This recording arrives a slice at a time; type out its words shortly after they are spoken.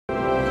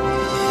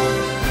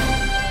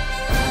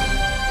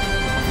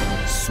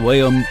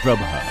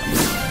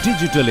SwayamPrabha.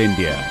 Digital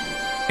India.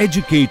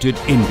 Educated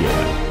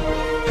India.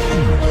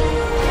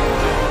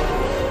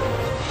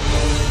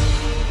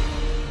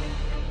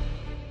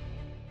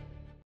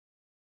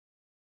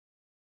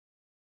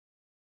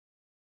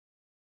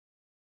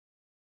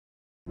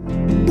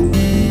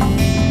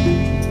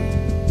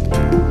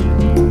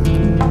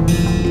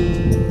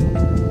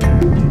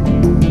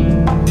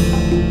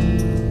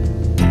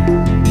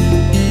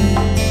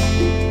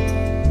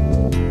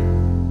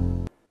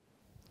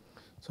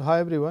 So, hi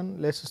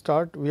everyone, let us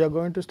start. We are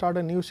going to start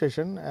a new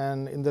session,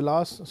 and in the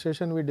last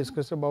session we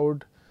discussed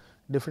about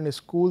different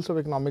schools of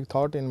economic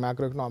thought in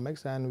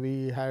macroeconomics, and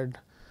we had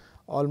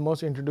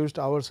almost introduced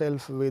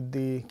ourselves with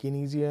the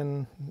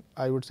Keynesian,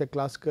 I would say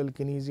classical,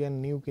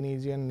 Keynesian,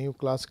 new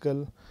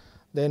classical.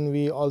 Then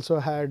we also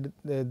had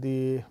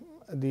the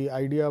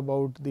idea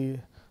about the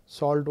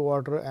salt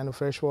water and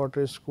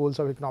freshwater schools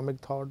of economic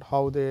thought,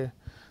 how they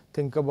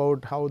think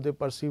about, how they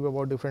perceive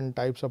about different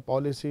types of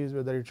policies,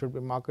 whether it should be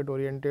market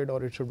oriented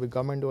or it should be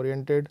government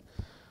oriented,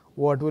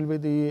 what will be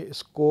the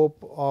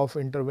scope of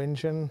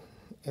intervention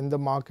in the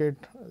market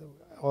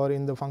or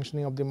in the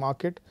functioning of the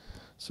market.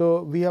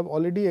 So, we have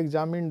already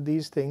examined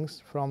these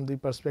things from the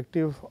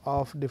perspective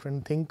of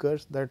different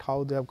thinkers, that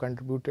how they have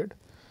contributed.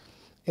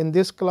 In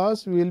this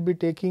class, we will be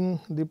taking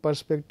the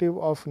perspective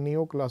of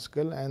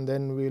neoclassical, and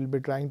then we will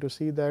be trying to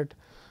see that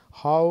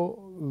how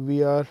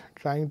we are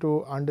trying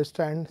to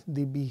understand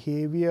the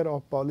behavior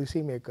of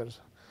policy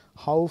makers,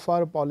 how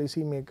far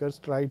policy makers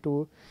try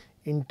to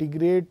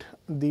integrate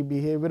the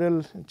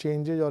behavioral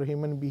changes or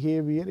human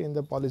behavior in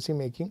the policy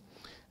making,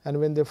 and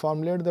when they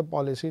formulate the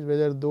policies,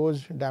 whether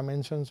those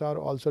dimensions are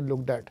also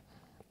looked at.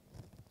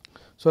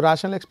 So,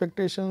 rational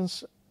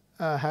expectations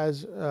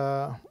has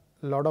a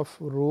lot of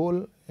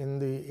role in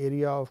the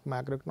area of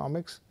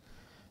macroeconomics,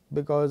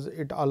 because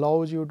it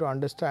allows you to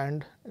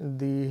understand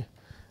the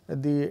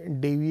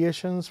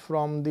deviations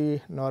from the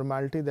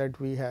normality that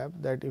we have,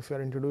 that if you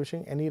are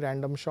introducing any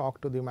random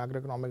shock to the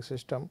macroeconomic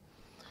system,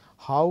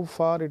 how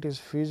far it is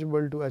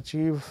feasible to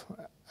achieve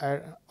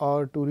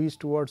or to reach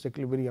towards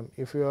equilibrium.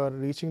 If you are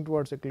reaching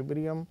towards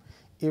equilibrium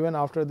even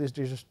after this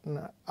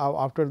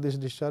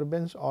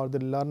disturbance or the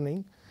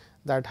learning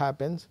that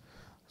happens.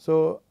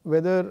 So,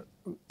 whether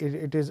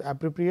it is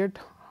appropriate,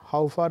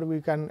 how far we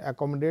can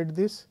accommodate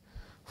this.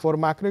 For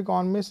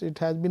macroeconomists, it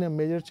has been a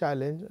major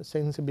challenge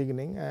since the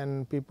beginning,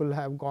 and people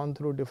have gone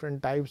through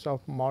different types of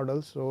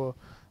models. So,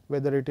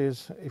 whether it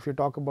is, if you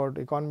talk about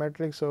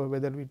econometrics, so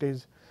whether it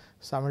is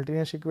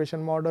simultaneous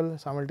equation model,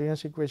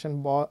 simultaneous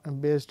equation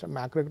based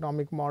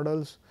macroeconomic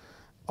models,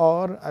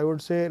 or I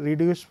would say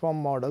reduced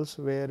form models,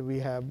 where we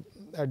have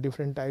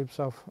different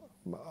types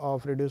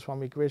of reduced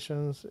form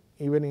equations,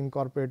 even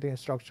incorporating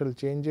structural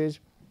changes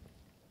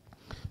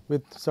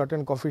with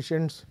certain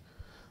coefficients,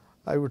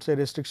 I would say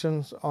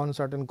restrictions on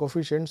certain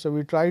coefficients. So,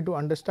 we try to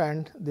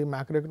understand the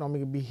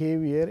macroeconomic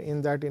behavior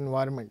in that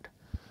environment.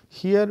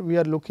 Here we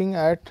are looking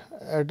at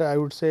I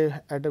would say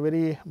at a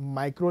very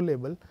micro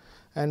level,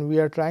 and we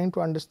are trying to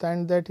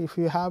understand that if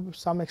you have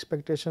some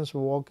expectations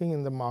working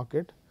in the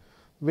market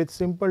with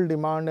simple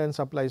demand and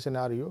supply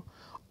scenario,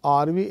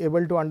 are we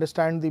able to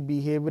understand the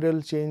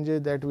behavioral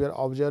changes that we are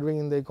observing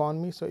in the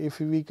economy. So, if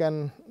we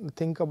can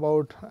think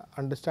about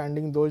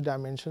understanding those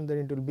dimensions, then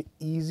it will be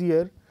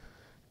easier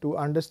to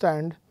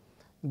understand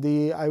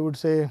the, I would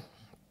say,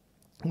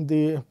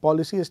 the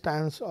policy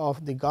stance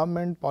of the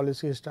government,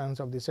 policy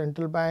stance of the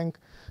central bank.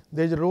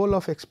 There is a role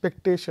of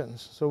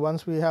expectations. So,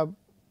 once we are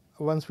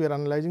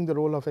analyzing the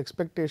role of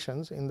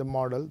expectations in the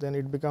model, then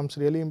it becomes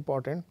really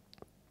important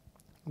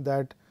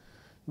that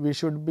we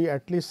should be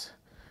at least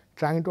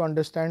trying to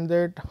understand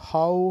that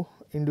how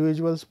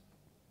individuals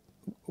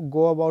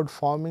go about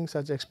forming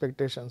such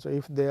expectations. So,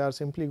 if they are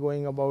simply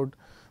going about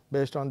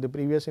based on the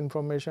previous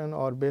information,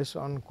 or based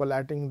on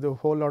collating the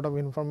whole lot of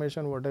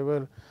information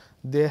whatever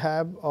they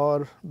have,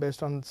 or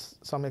based on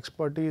some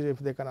expertise, if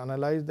they can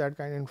analyze that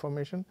kind of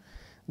information,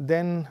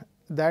 then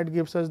that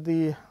gives us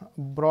the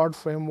broad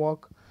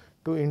framework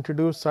to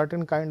introduce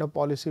certain kind of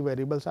policy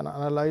variables and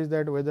analyze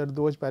that whether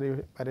those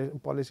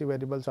policy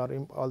variables are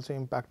also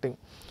impacting.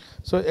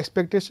 So,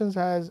 expectations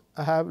have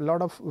a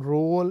lot of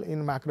role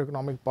in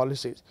macroeconomic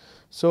policies.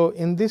 So,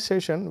 in this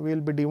session we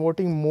will be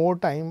devoting more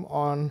time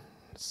on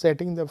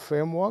setting the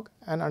framework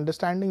and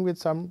understanding with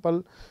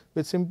simple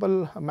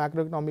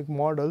macroeconomic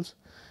models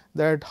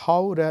that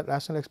how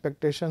rational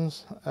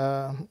expectations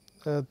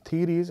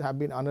theories have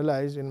been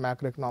analyzed in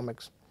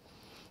macroeconomics.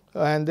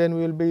 And then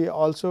we will be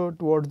also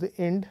towards the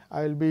end,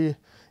 I will be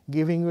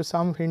giving you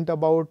some hint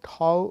about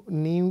how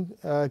new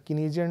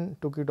Keynesian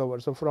took it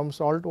over. So, from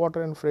salt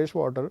water and fresh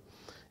water,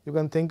 you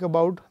can think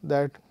about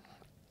that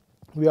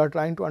we are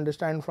trying to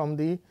understand from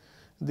the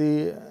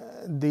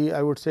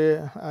I would say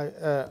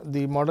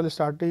the model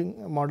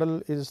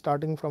is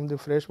starting from the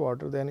fresh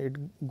water, then it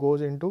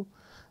goes into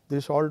the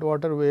salt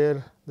water,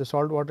 where the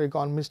salt water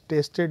economists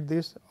tested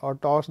this or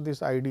tossed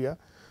this idea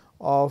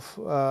of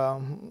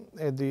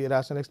the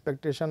rational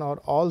expectation, or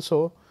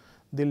also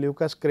the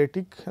Lucas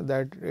critic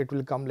that it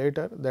will come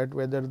later, that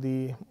whether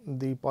the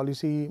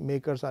policy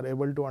makers are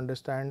able to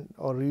understand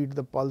or read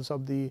the pulse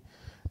of the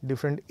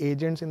different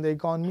agents in the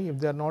economy. If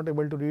they are not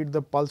able to read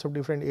the pulse of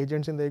different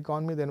agents in the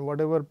economy, then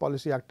whatever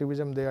policy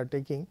activism they are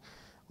taking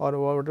or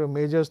whatever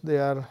measures they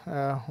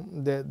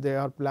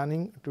are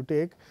planning to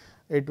take,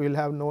 it will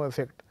have no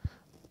effect.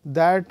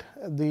 That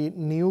the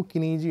new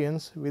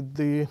Keynesians with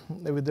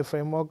the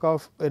framework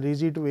of a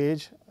rigid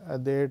wage,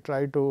 they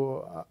try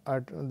to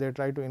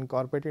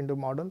incorporate into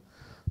model.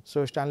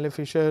 So Stanley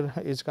Fischer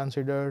is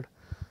considered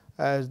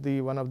as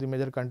the one of the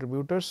major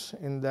contributors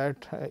in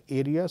that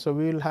area. So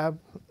we will have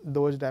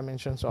those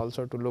dimensions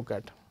also to look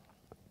at.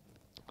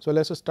 So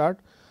let us start.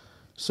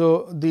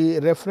 So the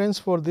reference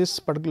for this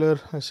particular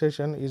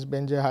session is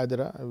Benjay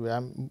Hydera. I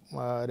am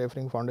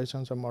referring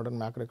Foundations of Modern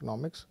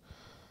Macroeconomics.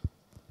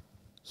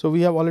 So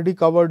we have already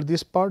covered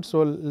this part.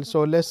 So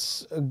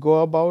let's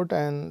go about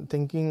and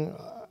thinking.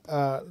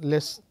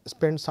 Let's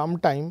spend some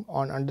time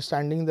on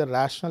understanding the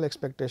rational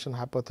expectation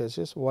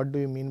hypothesis. What do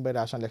you mean by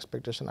rational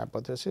expectation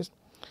hypothesis?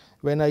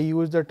 When I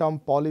use the term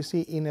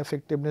policy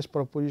ineffectiveness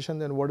proposition,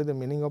 then what is the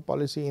meaning of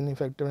policy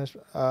ineffectiveness?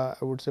 I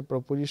would say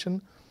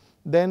proposition.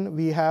 Then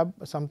we have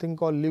something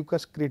called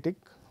Lucas critic,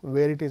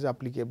 where it is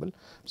applicable.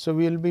 So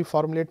we will be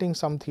formulating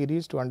some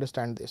theories to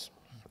understand this.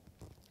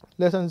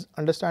 Let us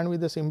understand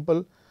with a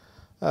simple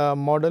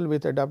model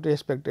with adaptive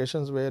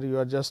expectations, where you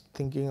are just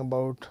thinking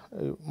about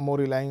more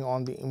relying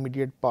on the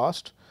immediate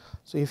past.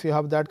 So if you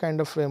have that kind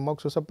of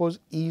framework, so suppose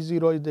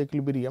E0 is the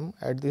equilibrium.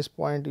 At this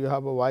point you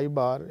have a y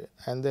bar,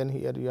 and then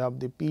here you have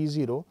the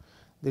P0.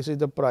 This is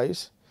the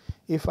price.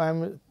 If I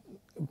am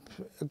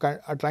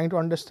trying to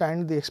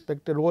understand the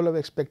expected role of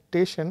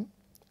expectation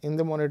in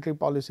the monetary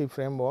policy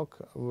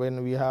framework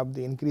when we have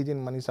the increase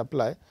in money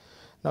supply.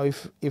 Now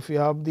if you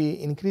have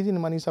the increase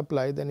in money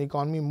supply, then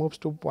economy moves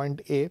to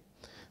point A,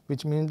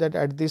 which means that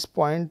at this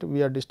point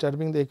we are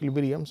disturbing the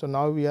equilibrium. So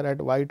now we are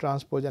at y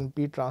transpose and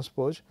p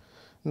transpose.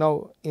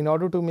 Now in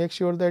order to make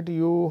sure that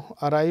you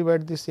arrive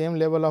at the same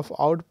level of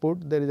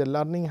output, there is a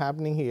learning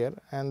happening here,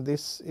 and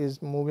this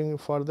is moving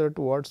further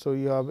towards. So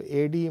you have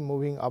AD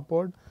moving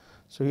upward.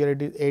 So here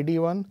it is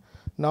AD1.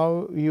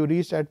 Now you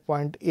reach at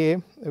point A,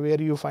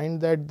 where you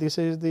find that this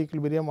is the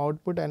equilibrium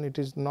output and it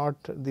is not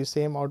the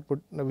same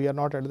output. We are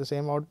not at the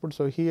same output.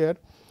 So here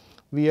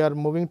we are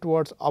moving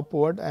towards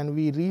upward, and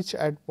we reach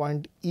at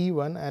point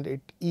E1, and at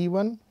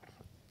E1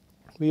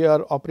 we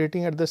are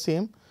operating at the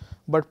same,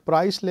 but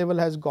price level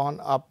has gone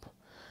up.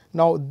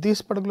 Now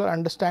this particular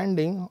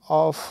understanding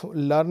of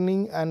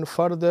learning and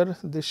further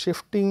the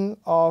shifting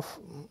of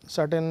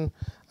certain,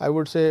 I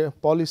would say,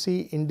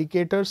 policy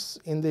indicators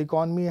in the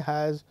economy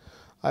has,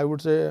 I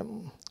would say,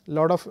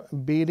 lot of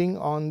bearing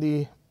on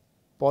the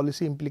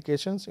policy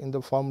implications in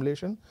the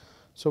formulation.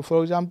 So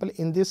for example,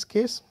 in this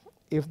case,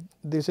 if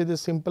this is a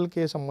simple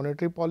case of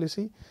monetary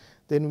policy,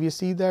 then we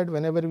see that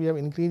whenever we have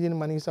increase in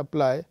money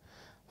supply,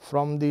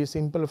 from the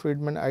simple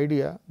Friedman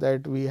idea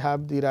that we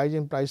have the rise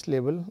in price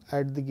level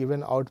at the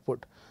given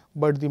output,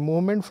 but the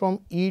movement from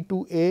E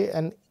to A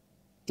and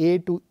A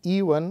to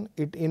E1,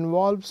 it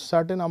involves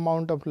certain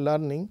amount of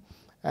learning,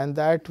 and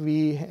that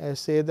we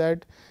say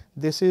that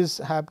this is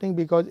happening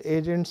because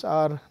agents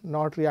are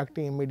not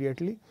reacting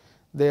immediately.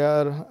 They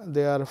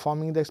are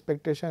forming the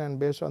expectation, and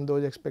based on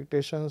those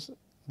expectations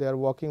they are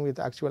working with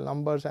actual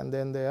numbers, and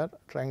then they are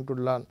trying to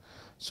learn.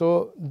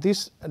 So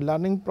this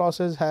learning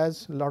process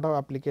has a lot of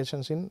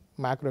applications in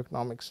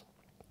macroeconomics.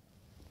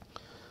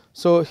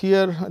 So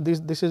here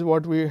this is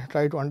what we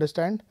try to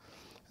understand,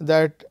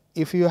 that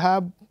if you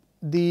have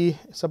the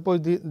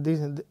suppose if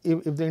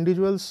the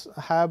individuals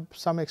have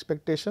some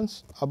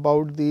expectations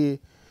about the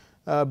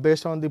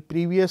based on the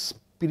previous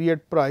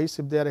period price,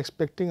 if they are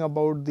expecting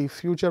about the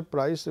future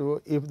price,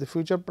 if the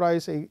future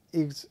price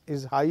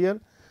is higher,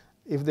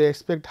 if they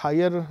expect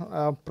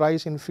higher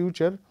price in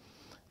future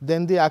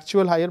then the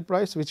actual higher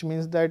price, which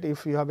means that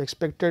if you have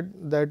expected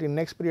that in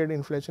next period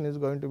inflation is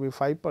going to be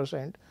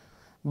 5%,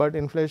 but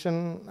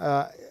inflation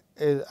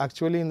is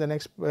actually in the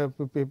next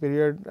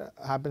period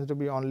happens to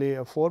be only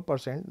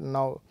 4%.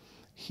 Now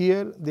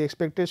here the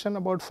expectation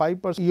about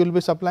 5%, you will be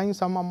supplying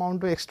some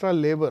amount of extra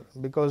labor,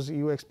 because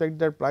you expect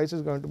that price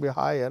is going to be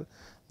higher,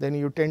 then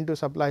you tend to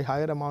supply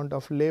higher amount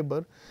of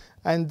labor,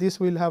 and this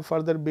will have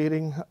further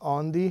bearing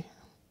on the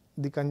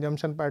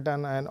consumption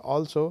pattern and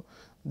also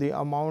the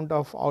amount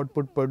of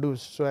output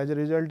produced. So as a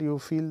result, you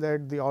feel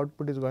that the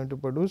output is going to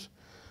produce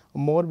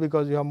more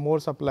because you have more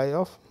supply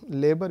of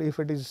labor if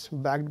it is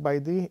backed by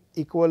the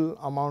equal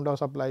amount of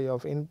supply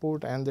of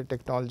input and the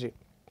technology.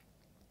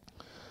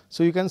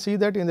 So you can see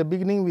that in the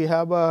beginning we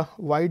have a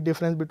wide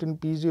difference between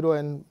P0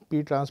 and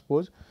P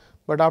transpose,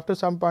 but after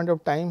some point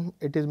of time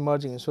it is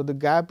merging. So the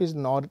gap is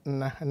not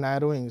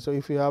narrowing. So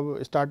if you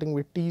have starting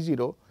with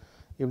T0,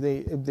 if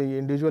the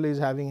individual is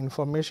having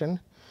information,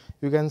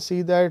 you can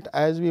see that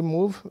as we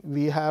move,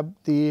 we have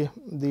the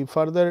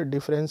further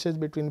differences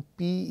between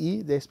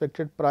PE, the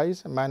expected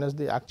price, minus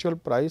the actual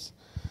price.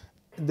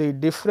 The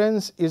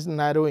difference is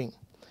narrowing,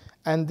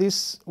 and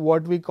this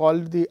what we call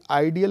the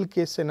ideal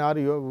case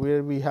scenario,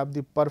 where we have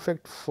the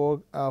perfect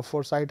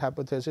foresight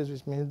hypothesis,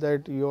 which means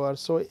that you are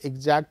so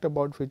exact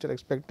about future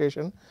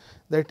expectation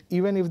that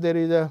even if there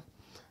is a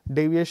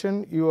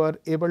deviation, you are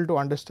able to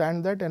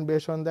understand that, and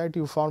based on that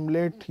you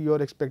formulate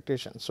your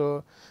expectation.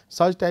 So,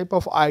 such type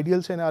of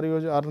ideal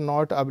scenarios are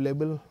not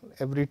available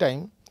every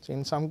time. So,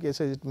 in some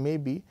cases it may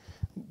be,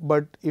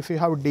 but if you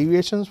have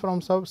deviations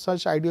from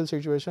such ideal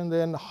situation,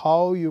 then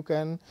how you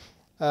can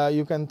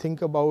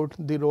think about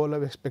the role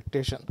of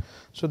expectation.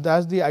 So, that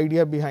is the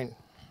idea behind.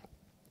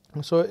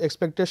 So,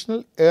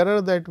 expectational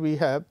error that we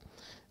have,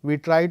 we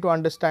try to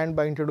understand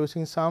by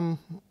introducing some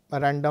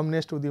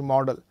randomness to the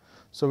model.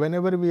 So,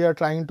 whenever we are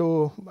trying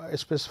to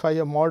specify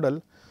a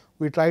model,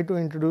 we try to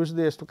introduce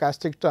the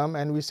stochastic term,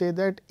 and we say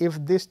that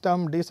if this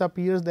term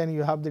disappears, then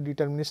you have the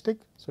deterministic.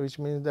 So, which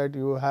means that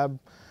you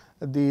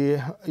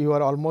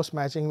are almost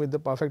matching with the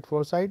perfect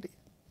foresight.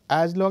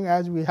 As long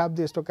as we have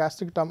the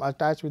stochastic term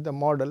attached with the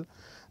model,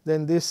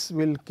 then this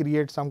will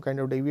create some kind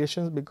of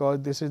deviations,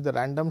 because this is the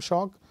random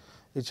shock,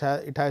 it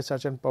has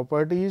certain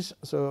properties.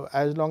 So,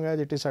 as long as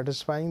it is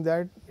satisfying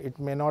that, it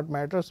may not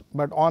matter,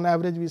 but on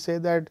average we say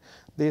that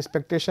the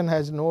expectation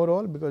has no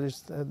role,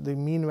 because the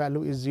mean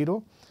value is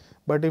 0,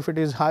 but if it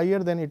is higher,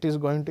 then it is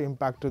going to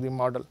impact to the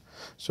model.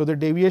 So, the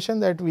deviation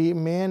that we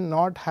may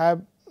not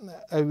have,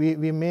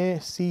 we may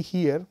see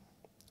here,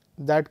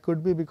 that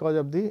could be because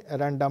of the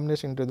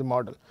randomness into the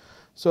model.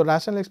 So,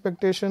 rational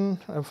expectation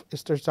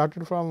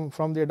started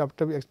from the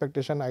adaptive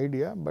expectation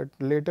idea, but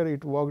later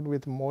it worked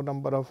with more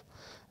number of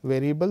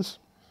variables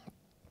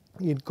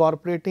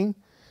incorporating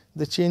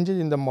the changes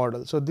in the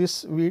model. So,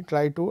 this we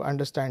try to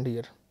understand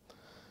here.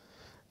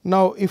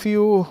 Now, if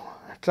you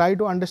try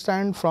to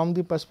understand from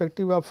the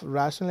perspective of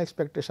rational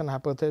expectation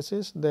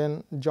hypothesis,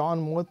 then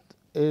John Muth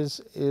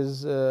is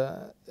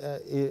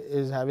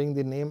having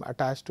the name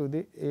attached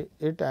to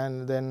it,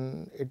 and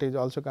then it is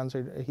also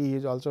considered, he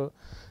is also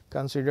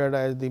considered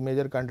as the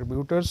major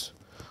contributors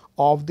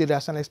of the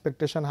rational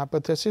expectation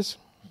hypothesis.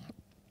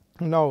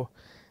 Now,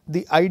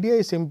 the idea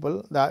is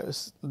simple.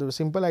 The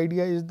simple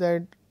idea is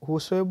that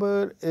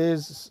whosoever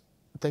is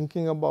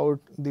thinking about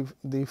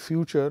the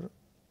future,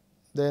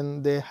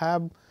 then they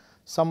have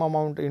some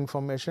amount of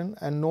information,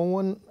 and no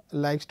one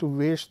likes to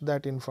waste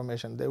that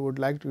information, they would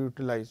like to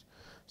utilize.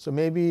 So,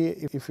 maybe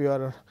if you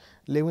are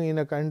living in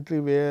a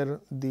country where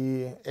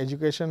the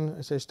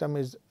education system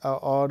is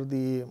or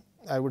the,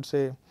 I would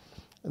say,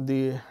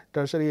 the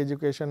tertiary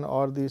education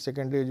or the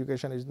secondary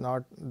education is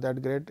not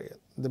that great,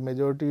 the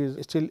majority is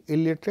still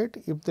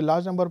illiterate. If the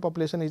large number of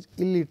population is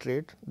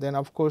illiterate, then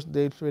of course,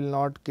 they will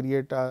not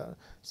create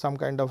some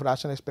kind of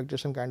rational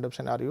expectation kind of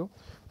scenario.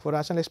 For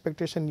rational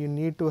expectation, you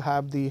need to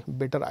have the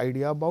better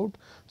idea about.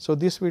 So,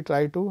 this we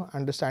try to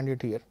understand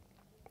it here.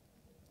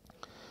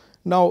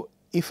 Now,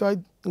 if I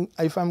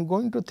am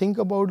going to think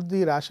about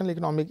the rational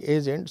economic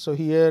agent, so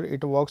here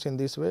it works in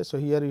this way. So,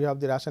 here you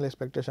have the rational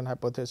expectation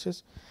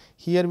hypothesis.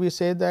 Here we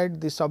say that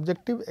the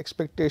subjective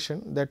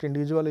expectation that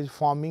individual is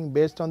forming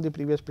based on the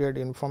previous period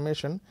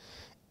information,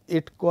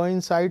 it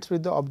coincides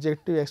with the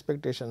objective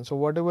expectation. So,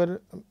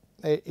 whatever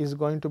is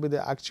going to be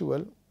the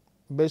actual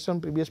based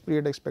on previous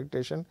period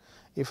expectation,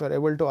 if you are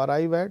able to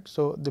arrive at.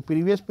 So, the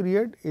previous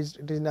period is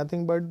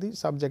nothing but the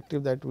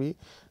subjective that we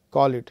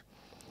call it.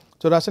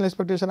 So, rational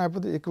expectation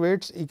hypothesis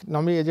equates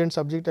economic agent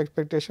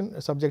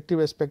subjective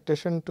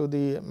expectation to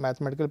the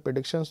mathematical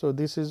prediction. So,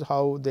 this is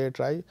how they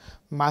try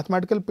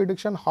mathematical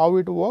prediction, how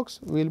it works,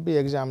 we will be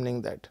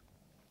examining that.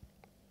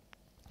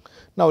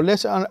 Now,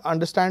 let us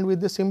understand with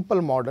the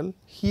simple model.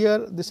 Here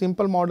the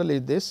simple model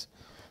is this,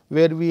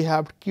 where we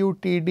have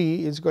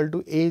QTD is equal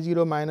to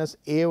A0 minus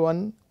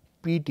A1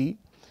 PT.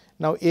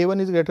 Now,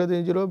 A1 is greater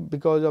than 0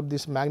 because of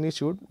this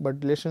magnitude,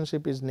 but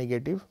relationship is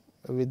negative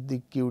with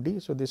the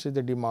QD. So, this is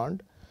the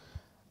demand.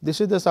 This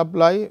is the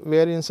supply,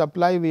 where in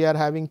supply we are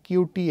having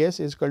QTS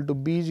is equal to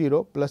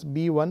B0 plus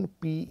B1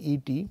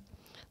 PET,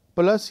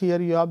 plus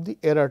here you have the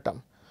error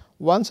term.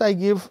 Once I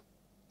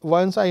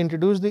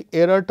introduce the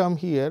error term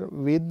here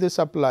with the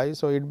supply,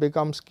 so it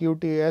becomes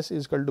QTS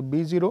is equal to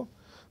B0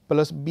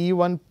 plus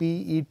B1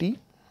 PET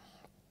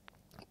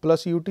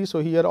plus UT. So,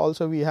 here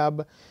also we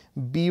have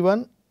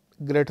B1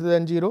 greater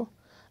than 0,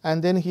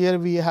 and then here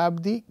we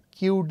have the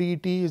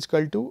QDT is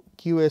equal to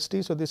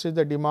QST. So, this is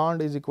the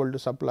demand is equal to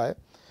supply.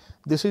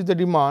 This is the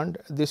demand,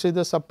 this is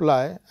the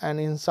supply, and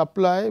in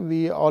supply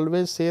we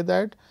always say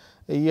that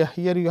here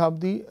you have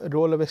the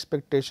role of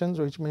expectations,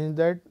 which means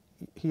that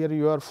here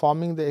you are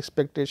forming the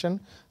expectation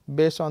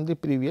based on the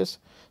previous.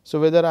 So,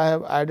 whether I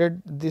have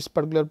added this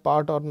particular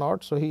part or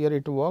not. So, here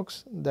it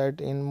works that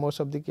in most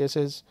of the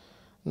cases,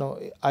 no,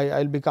 I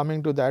will be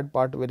coming to that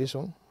part very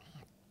soon.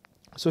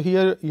 So,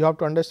 here you have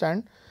to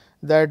understand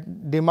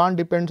that demand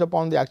depends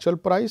upon the actual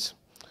price,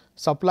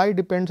 supply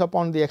depends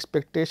upon the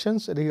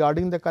expectations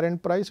regarding the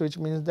current price, which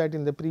means that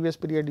in the previous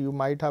period you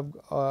might have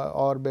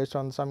or based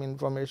on some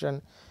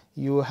information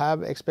you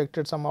have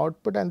expected some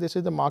output, and this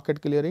is the market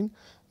clearing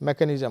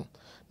mechanism.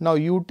 Now,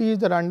 ut is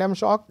the random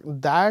shock,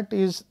 that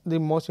is the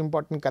most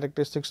important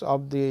characteristics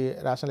of the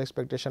rational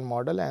expectation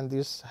model, and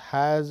this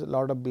has a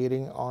lot of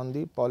bearing on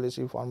the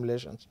policy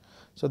formulations.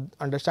 So,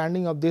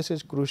 understanding of this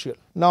is crucial.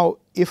 Now,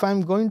 if I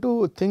am going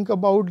to think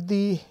about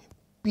the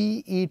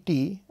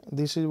PET,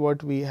 this is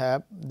what we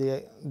have,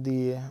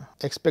 the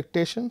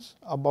expectations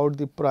about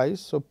the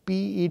price. So,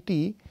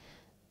 PET,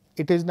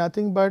 it is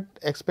nothing but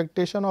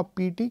expectation of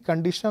PT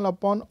conditional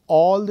upon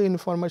all the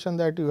information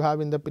that you have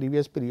in the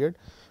previous period,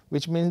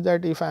 which means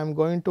that if I am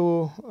going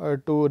to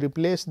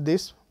replace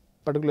this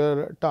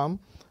particular term,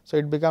 so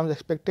it becomes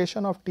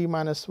expectation of t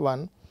minus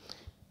 1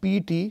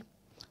 PT.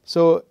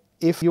 So,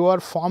 if you are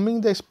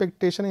forming the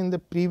expectation in the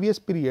previous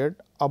period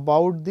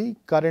about the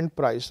current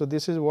price, so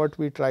this is what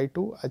we try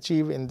to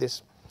achieve in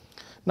this.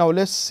 Now,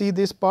 let us see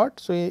this part.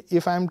 So,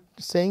 if I am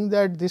saying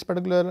that this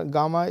particular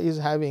gamma is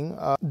having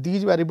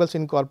these variables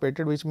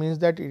incorporated, which means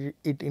that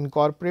it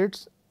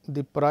incorporates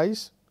the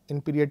price in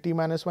period t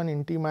minus 1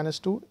 in t minus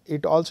 2.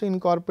 It also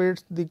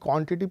incorporates the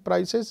quantity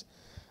prices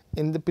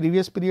in the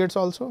previous periods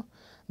also.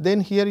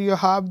 Then here you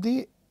have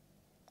the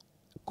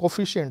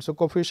coefficients. So,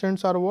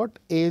 coefficients are what?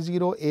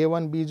 A0,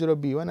 A1, B0,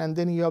 B1, and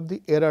then you have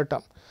the error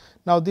term.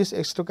 Now, this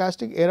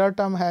stochastic error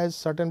term has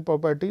certain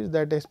properties,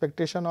 that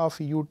expectation of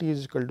ut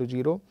is equal to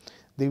 0,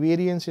 the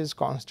variance is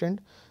constant,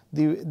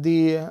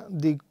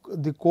 the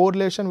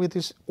correlation with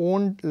its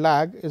own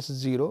lag is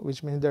 0,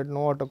 which means that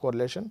no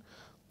autocorrelation,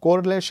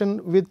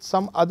 correlation with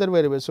some other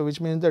variables. So,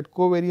 which means that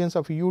covariance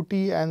of ut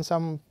and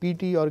some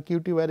pt or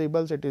qt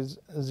variables, it is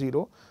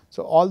 0.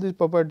 So, all these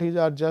properties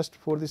are just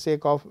for the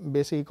sake of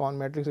basic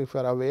econometrics, if you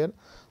are aware,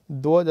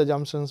 those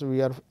assumptions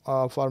we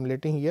are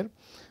formulating here.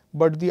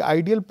 But the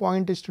ideal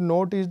point is to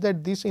note is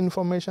that this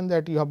information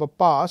that you have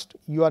passed,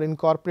 you are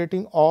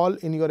incorporating all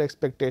in your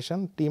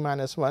expectation t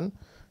minus 1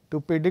 to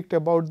predict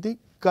about the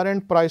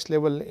current price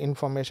level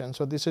information.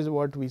 So, this is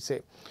what we say.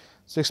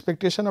 So,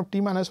 expectation of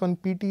t minus 1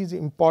 pt is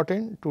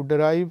important to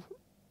derive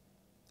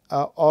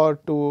or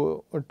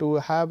to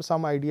have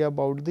some idea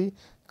about the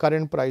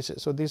current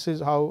prices. So, this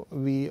is how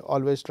we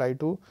always try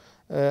to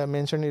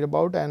mention it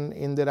about, and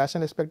in the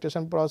rational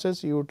expectation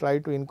process you try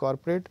to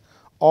incorporate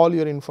all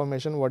your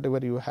information whatever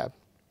you have.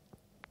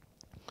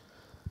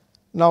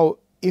 Now,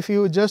 if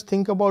you just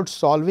think about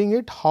solving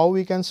it, how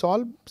we can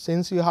solve,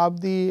 since you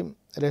have the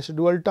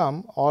residual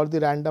term or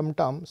the random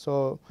term.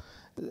 So,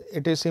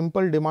 it is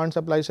simple demand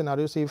supply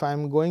scenario. So, if I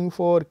am going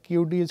for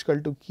QD is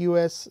equal to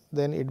QS,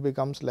 then it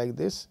becomes like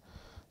this.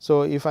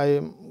 So, if I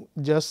am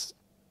just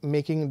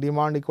making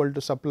demand equal to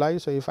supply,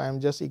 so if I am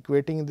just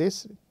equating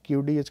this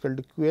QD is equal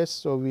to QS,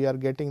 so we are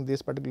getting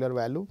this particular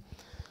value.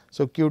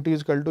 So, Qt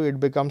is equal to,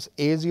 it becomes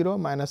A0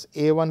 minus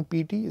A1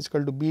 PT is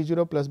equal to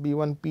B0 plus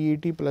B1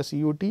 PET plus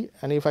UT,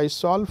 and if I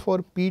solve for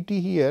PT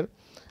here,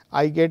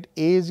 I get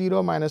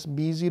A0 minus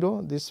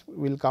B0, this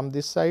will come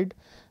this side,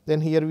 then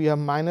here we have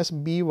minus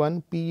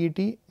B1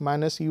 PET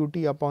minus UT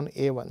upon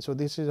A1. So,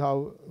 this is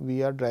how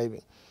we are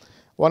driving.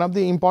 One of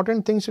the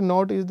important things to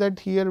note is that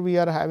here we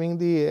are having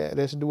the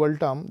residual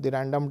term, the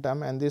random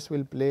term, and this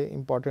will play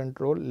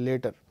important role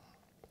later.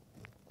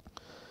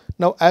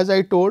 Now, as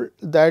I told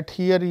that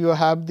here you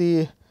have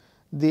the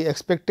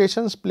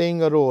expectations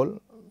playing a role,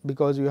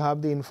 because you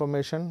have the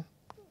information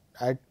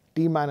at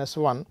t minus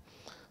 1.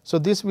 So,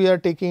 this we are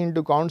taking into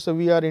account. So,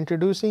 we are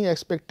introducing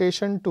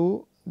expectation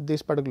to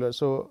this particular.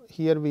 So,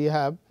 here we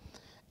have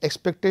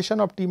expectation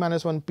of t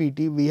minus 1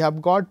 pt, we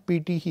have got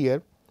pt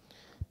here,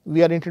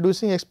 we are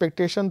introducing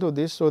expectation to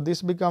this. So,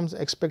 this becomes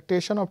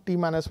expectation of t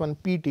minus 1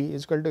 pt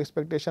is equal to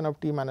expectation of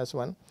t minus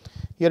 1.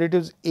 Here it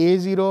is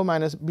A0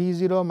 minus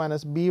B0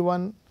 minus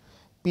B1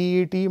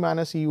 PET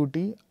minus UT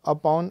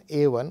upon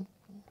A1.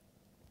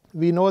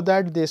 We know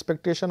that the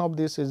expectation of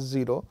this is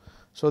 0.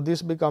 So,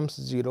 this becomes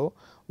 0.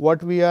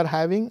 What we are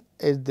having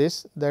is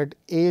this, that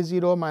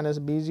A0 minus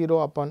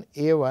B0 upon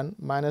A1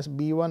 minus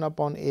B1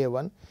 upon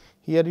A1.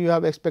 Here you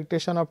have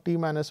expectation of t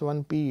minus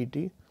 1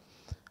 PET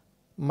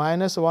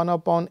minus 1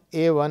 upon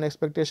A1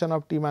 expectation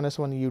of t minus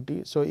 1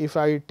 UT. So, if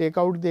I take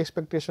out the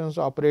expectations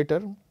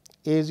operator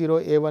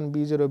A0, A1,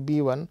 B0,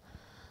 B1,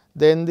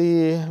 then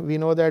we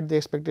know that the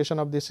expectation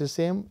of this is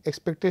same,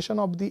 expectation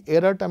of the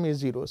error term is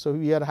 0. So,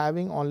 we are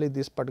having only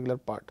this particular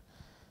part.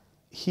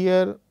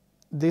 Here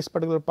this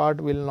particular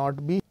part will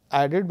not be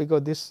added,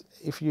 because this,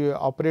 if you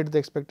operate the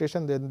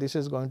expectation, then this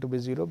is going to be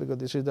 0, because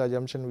this is the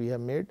assumption we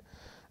have made.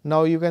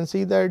 Now, you can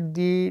see that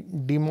the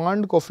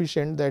demand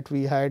coefficient that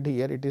we had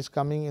here, it is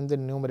coming in the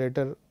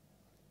numerator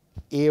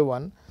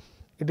A1,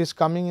 it is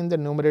coming in the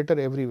numerator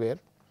everywhere.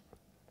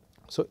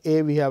 So,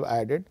 A we have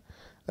added,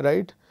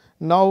 right.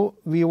 Now,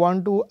 we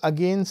want to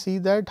again see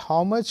that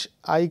how much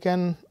I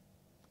can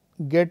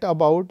get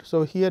about.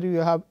 So, here you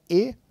have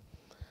A.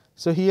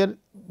 So, here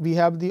we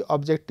have the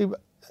objective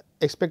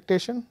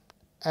expectation,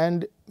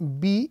 and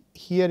B,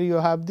 here you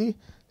have the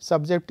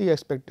subjective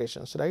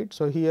expectations, right.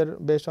 So, here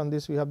based on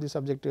this we have the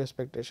subjective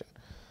expectation.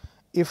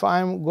 If I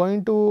am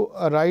going to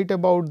write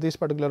about this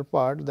particular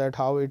part, that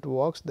how it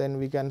works, then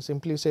we can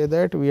simply say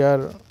that we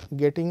are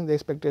getting the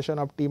expectation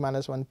of t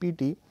minus 1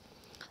 pt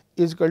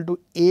is equal to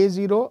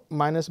A0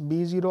 minus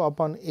B0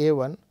 upon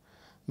A1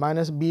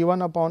 minus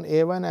B1 upon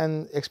A1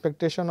 and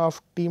expectation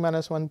of T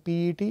minus 1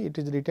 PET, it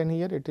is written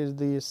here, it is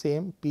the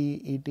same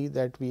PET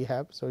that we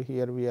have. So,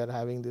 here we are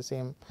having the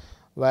same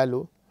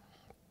value.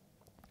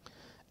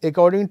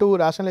 According to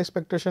rational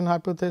expectation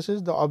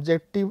hypothesis, the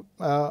objective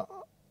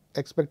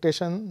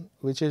expectation,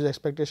 which is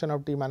expectation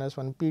of T minus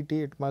 1 PT,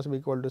 it must be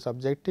equal to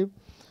subjective.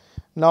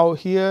 Now,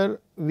 here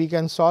we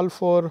can solve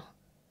for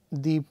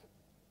the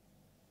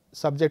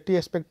subjective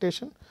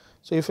expectation.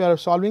 So, if you are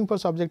solving for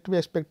subjective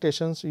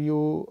expectations,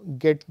 you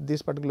get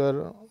this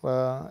particular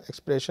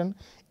expression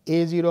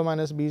A0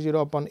 minus B0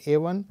 upon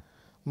A1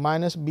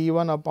 minus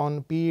B1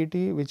 upon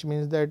PET, which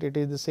means that it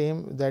is the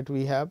same that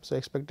we have. So,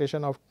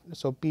 expectation of,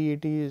 so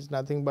PET is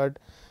nothing but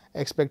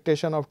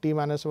expectation of T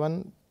minus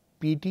 1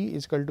 PT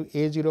is equal to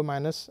A0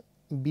 minus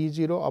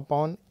B0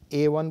 upon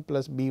A1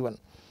 plus B1,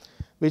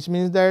 which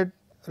means that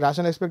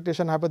rational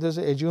expectation hypothesis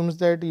assumes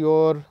that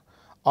your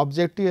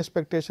objective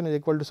expectation is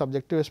equal to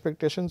subjective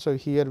expectation. So,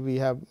 here we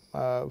have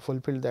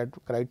fulfilled that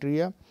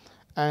criteria,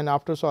 and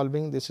after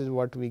solving this is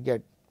what we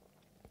get.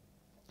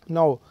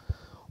 Now,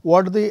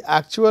 what the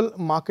actual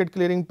market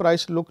clearing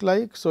price look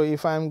like? So,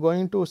 if I am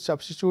going to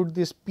substitute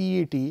this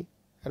PET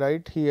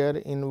right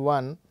here in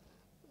 1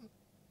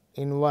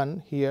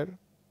 here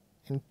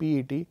in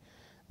PET,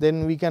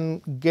 then we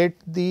can get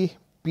the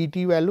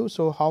PT value.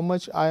 So, how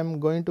much I am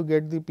going to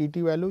get the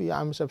PT value?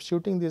 I am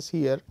substituting this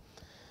here.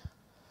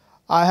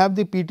 I have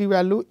the PT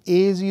value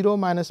A0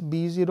 minus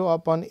B0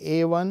 upon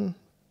A1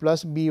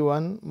 plus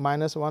B1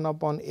 minus 1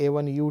 upon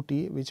A1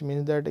 UT, which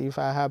means that if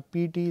I have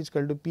PT is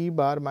equal to P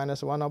bar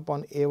minus 1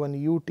 upon A1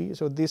 UT.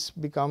 So, this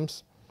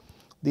becomes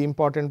the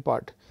important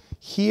part.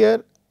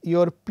 Here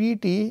your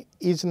PT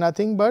is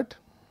nothing but,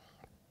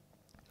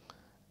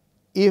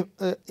 if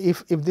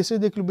this is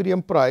the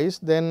equilibrium price,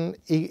 then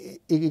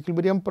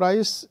equilibrium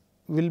price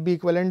will be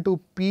equivalent to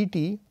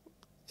PT.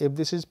 If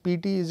this is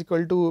PT is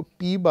equal to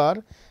P bar,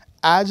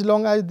 as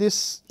long as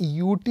this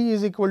UT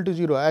is equal to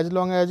 0, as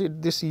long as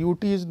this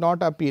UT is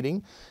not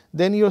appearing,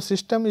 then your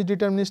system is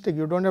deterministic,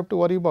 you do not have to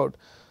worry about.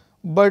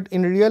 But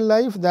in real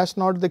life, that is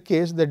not the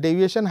case, the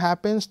deviation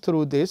happens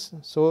through this.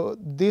 So,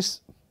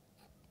 this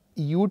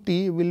UT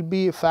will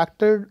be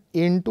factored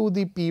into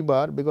the P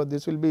bar, because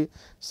this will be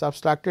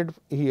subtracted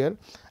here,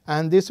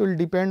 and this will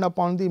depend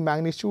upon the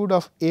magnitude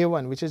of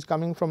A1, which is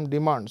coming from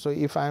demand. So,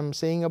 if I am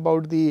saying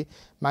about the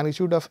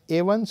magnitude of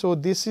A1, so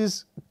this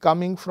is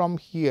coming from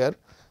here,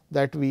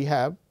 that we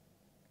have,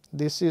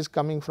 this is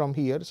coming from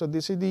here. So,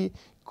 this is the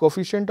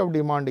coefficient of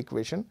demand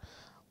equation.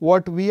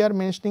 What we are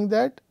mentioning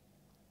that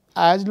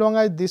as long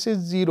as this is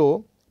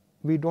 0,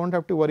 we do not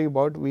have to worry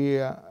about,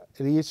 we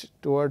reach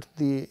towards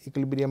the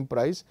equilibrium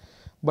price.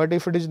 But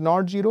if it is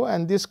not 0,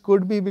 and this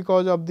could be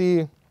because of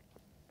the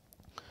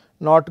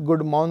not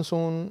good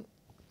monsoon,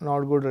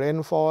 not good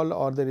rainfall,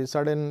 or there is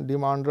sudden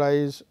demand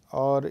rise,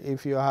 or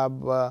if you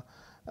have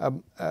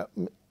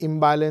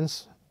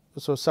imbalance.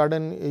 So,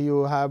 sudden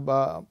you have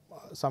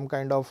some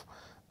kind of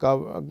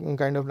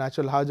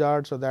natural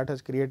hazard. So, that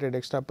has created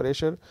extra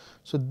pressure.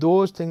 So,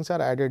 those things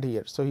are added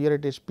here. So, here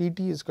it is PT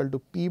is equal to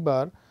P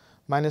bar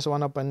minus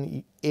 1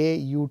 upon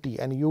A UT,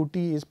 and UT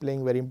is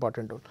playing very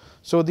important role.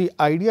 So, the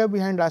idea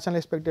behind rational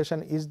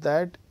expectation is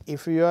that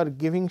if you are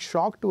giving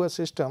shock to a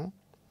system,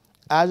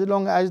 as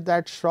long as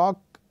that shock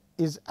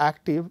is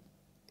active,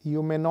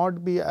 you may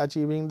not be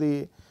achieving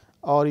the,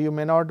 or you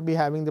may not be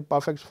having the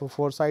perfect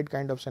foresight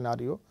kind of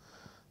scenario.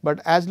 But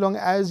as long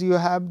as you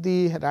have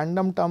the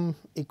random term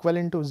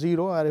equivalent to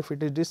 0, or if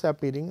it is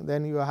disappearing,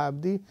 then you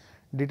have the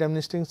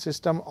deterministic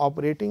system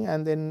operating,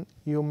 and then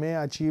you may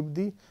achieve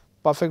the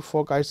perfect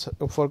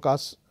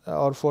forecast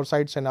or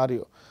foresight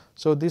scenario.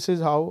 So, this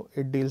is how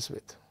it deals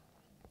with.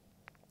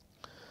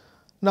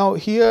 Now,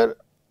 here,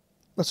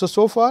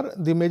 so far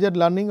the major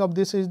learning of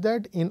this is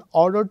that in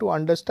order to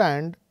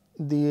understand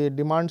the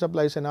demand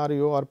supply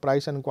scenario or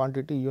price and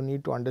quantity, you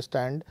need to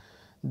understand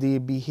the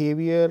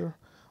behavior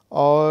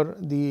or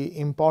the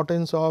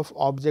importance of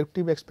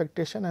objective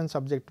expectation and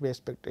subjective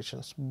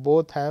expectations.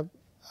 Both have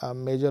a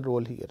major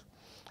role here,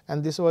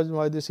 and this was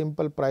why the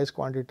simple price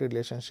quantity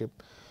relationship.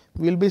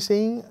 We will be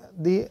seeing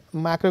the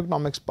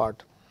macroeconomics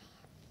part.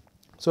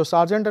 So,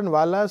 Sargent and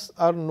Wallace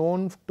are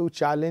known to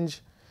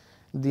challenge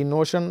the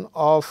notion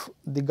of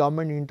the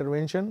government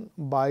intervention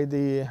by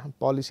the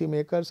policy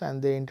makers,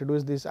 and they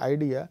introduced this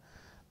idea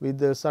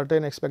with a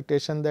certain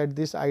expectation that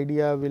this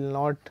idea will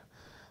not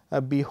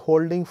be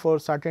holding for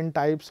certain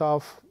types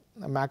of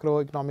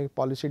macroeconomic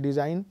policy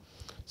design.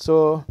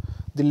 So,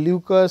 the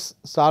Lucas,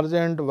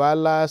 Sargent,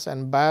 Wallace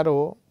and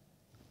Barrow,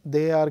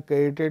 they are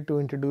credited to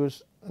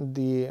introduce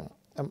the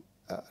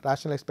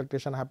rational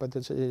expectation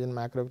hypothesis in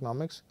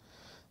macroeconomics.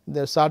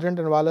 The Sargent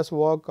and Wallace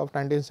work of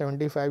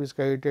 1975 is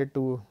credited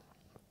to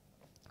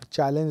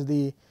challenge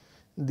the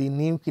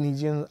new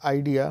Keynesian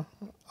idea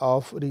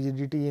of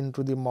rigidity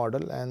into the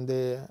model, and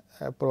they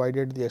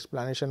provided the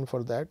explanation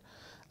for that.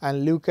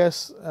 And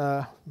Lucas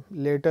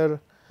later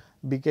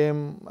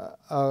became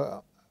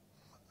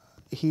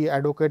he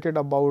advocated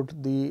about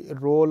the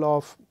role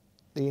of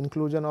the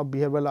inclusion of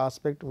behavioral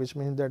aspect, which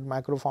means that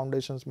macro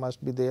foundations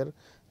must be there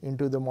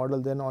into the model,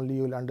 then only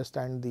you will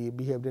understand the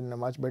behavior in a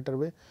much better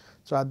way.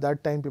 So, at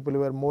that time people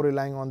were more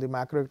relying on the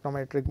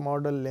macroeconometric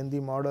model, lengthy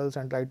models,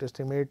 and try to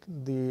estimate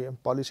the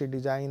policy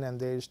design, and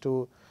they used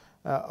to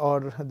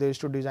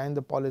design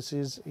the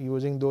policies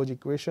using those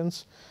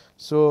equations.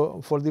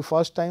 So, for the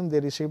first time they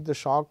received the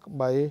shock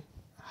by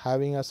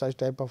having a such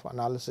type of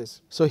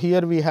analysis. So,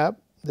 here we have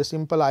the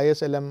simple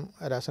ISLM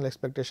rational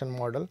expectation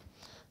model.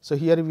 So,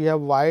 here we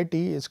have y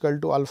t is equal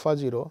to alpha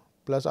 0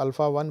 plus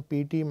alpha 1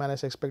 p t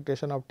minus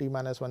expectation of t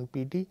minus 1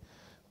 p t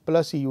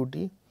plus u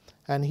t,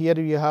 and here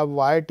we have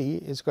y t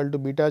is equal to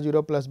beta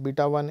 0 plus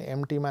beta 1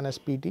 m t minus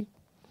p t.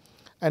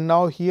 And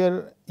now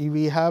here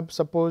we have,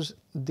 suppose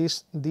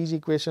these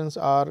equations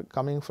are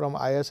coming from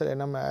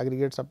ISLM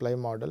aggregate supply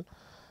model.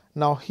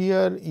 Now,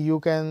 here you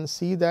can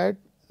see that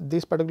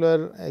this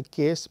particular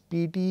case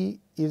p t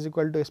is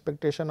equal to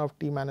expectation of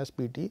t minus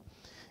p t.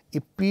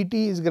 If p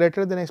t is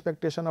greater than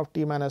expectation of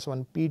t minus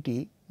 1 p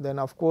t, then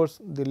of course,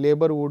 the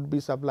labor would be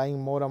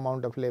supplying more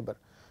amount of labor,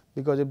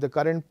 because if the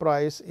current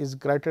price is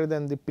greater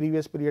than the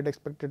previous period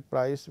expected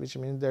price, which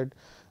means that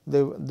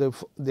the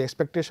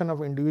expectation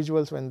of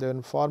individuals when they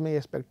are forming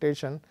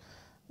expectation,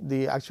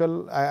 the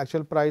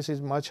actual price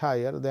is much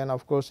higher, then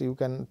of course, you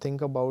can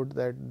think about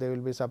that they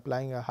will be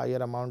supplying a higher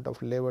amount of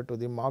labor to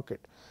the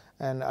market,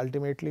 and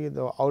ultimately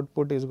the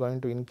output is going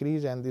to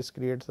increase, and this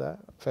creates a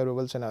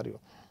favorable scenario.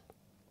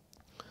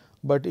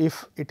 But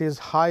if it is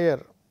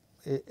higher,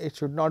 it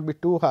should not be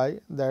too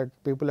high that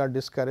people are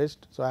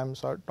discouraged. So, I am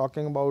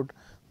talking about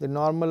the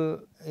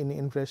normal in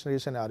inflationary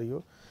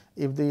scenario.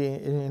 If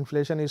the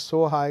inflation is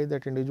so high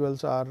that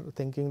individuals are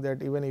thinking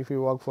that even if we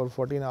work for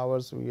 14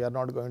 hours, we are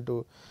not going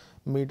to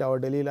meet our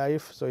daily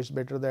life. So, it is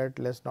better that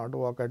let us not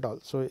work at all.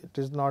 So, it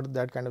is not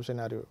that kind of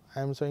scenario.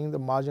 I am showing the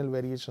marginal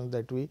variations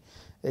that we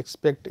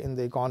expect in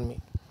the economy.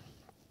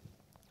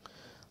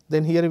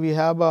 Then here we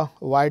have a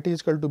y t is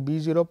equal to b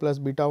 0 plus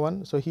beta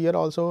 1. So, here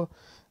also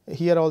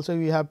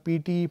we have p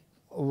t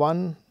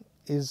 1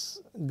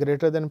 is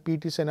greater than p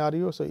t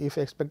scenario. So, if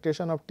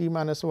expectation of t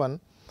minus 1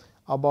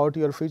 about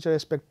your future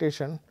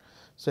expectation,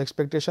 so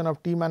expectation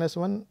of t minus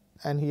 1,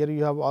 and here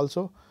you have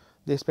also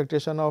the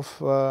expectation of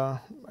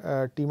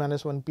t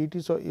minus 1 p t.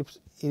 So,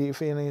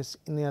 if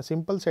in a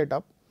simple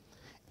setup,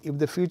 if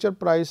the future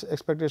price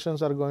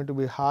expectations are going to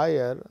be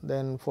higher,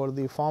 then for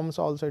the firms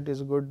also it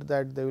is good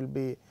that they will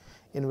be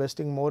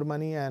investing more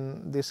money,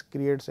 and this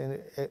creates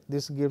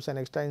this gives an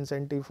extra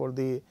incentive for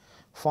the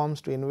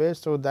firms to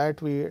invest. So,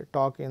 that we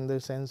talk in the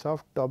sense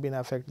of Tobin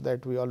effect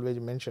that we always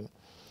mention.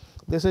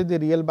 This is the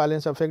real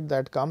balance effect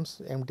that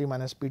comes MT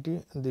minus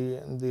PT,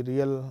 the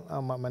real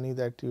money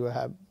that you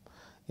have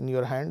in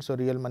your hand. So,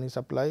 real money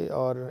supply,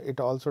 or it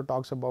also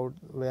talks about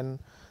when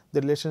the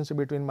relationship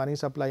between money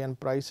supply and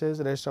prices,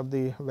 rest of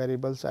the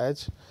variables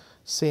as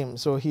same.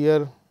 So,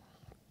 here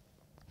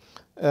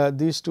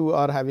these two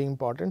are having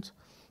importance.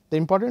 The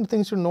important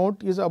things to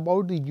note is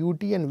about the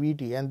UT and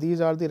VT, and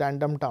these are the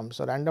random terms.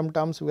 So, random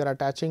terms we are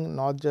attaching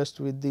not just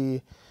with the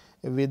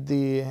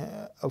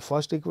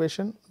first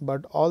equation,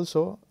 but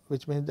also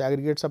which means the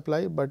aggregate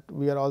supply, but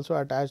we are also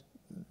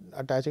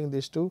attaching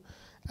this to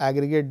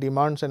aggregate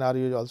demand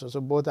scenarios also.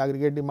 So, both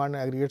aggregate demand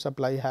and aggregate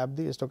supply have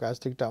the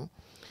stochastic term.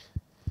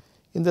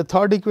 In the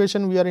third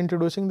equation, we are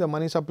introducing the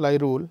money supply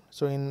rule.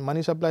 So, in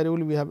money supply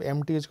rule, we have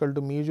MT is equal to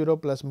mu 0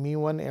 plus mu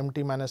 1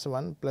 MT minus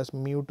 1 plus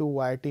mu 2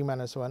 YT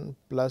minus 1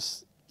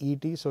 plus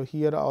ET. So,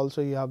 here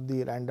also you have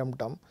the random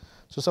term.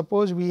 So,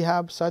 suppose we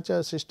have such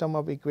a system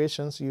of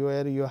equations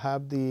where you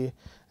have the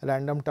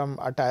random term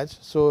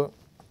attached. So,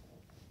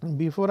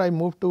 before I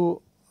move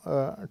to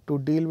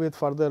deal with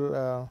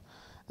further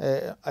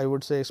I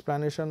would say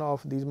explanation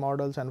of these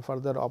models and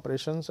further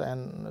operations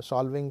and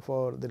solving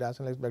for the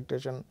rational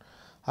expectation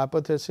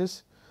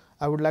hypothesis,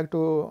 I would like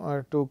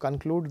to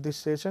conclude this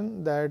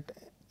session that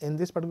in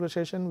this particular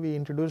session we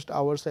introduced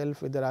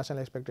ourselves with the rational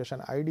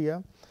expectation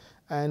idea,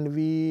 and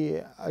we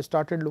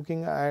started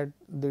looking at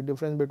the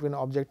difference between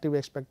objective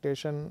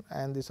expectation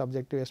and the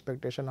subjective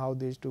expectation, how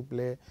these two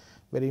play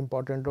very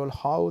important role,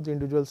 how the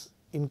individuals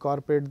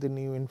incorporate the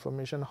new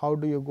information, how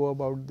do you go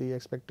about the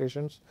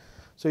expectations.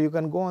 So, you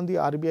can go on the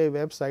RBI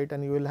website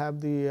and you will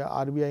have the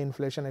RBI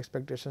inflation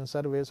expectation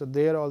survey. So,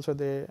 there also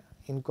they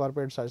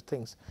incorporate such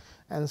things,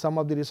 and some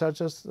of the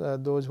researchers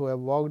those who have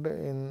worked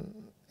in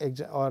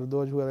or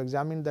those who have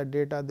examined that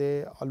data,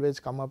 they always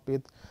come up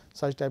with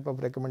such type of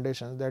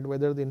recommendations that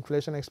whether the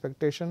inflation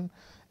expectation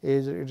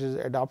is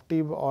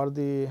adaptive or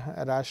the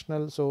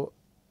rational. So,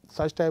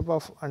 such type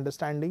of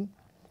understanding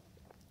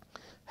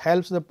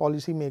helps the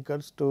policy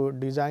makers to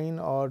design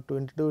or to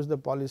introduce the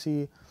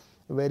policy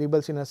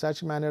variables in a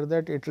such manner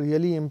that it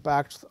really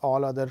impacts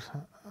all other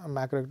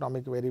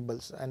macroeconomic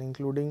variables and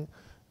including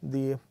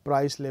the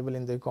price level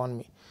in the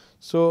economy.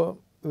 So,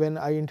 when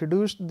I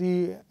introduced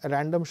the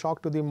random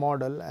shock to the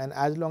model, and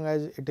as long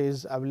as it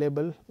is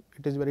available,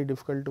 it is very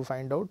difficult to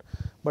find out.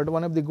 But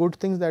one of the good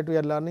things that we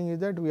are learning is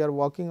that we are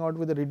working out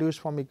with the reduced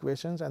form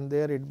equations, and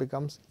there it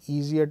becomes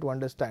easier to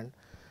understand.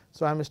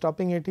 So, I am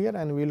stopping it here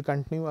and we will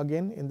continue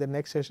again in the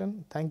next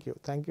session. Thank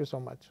you so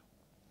much.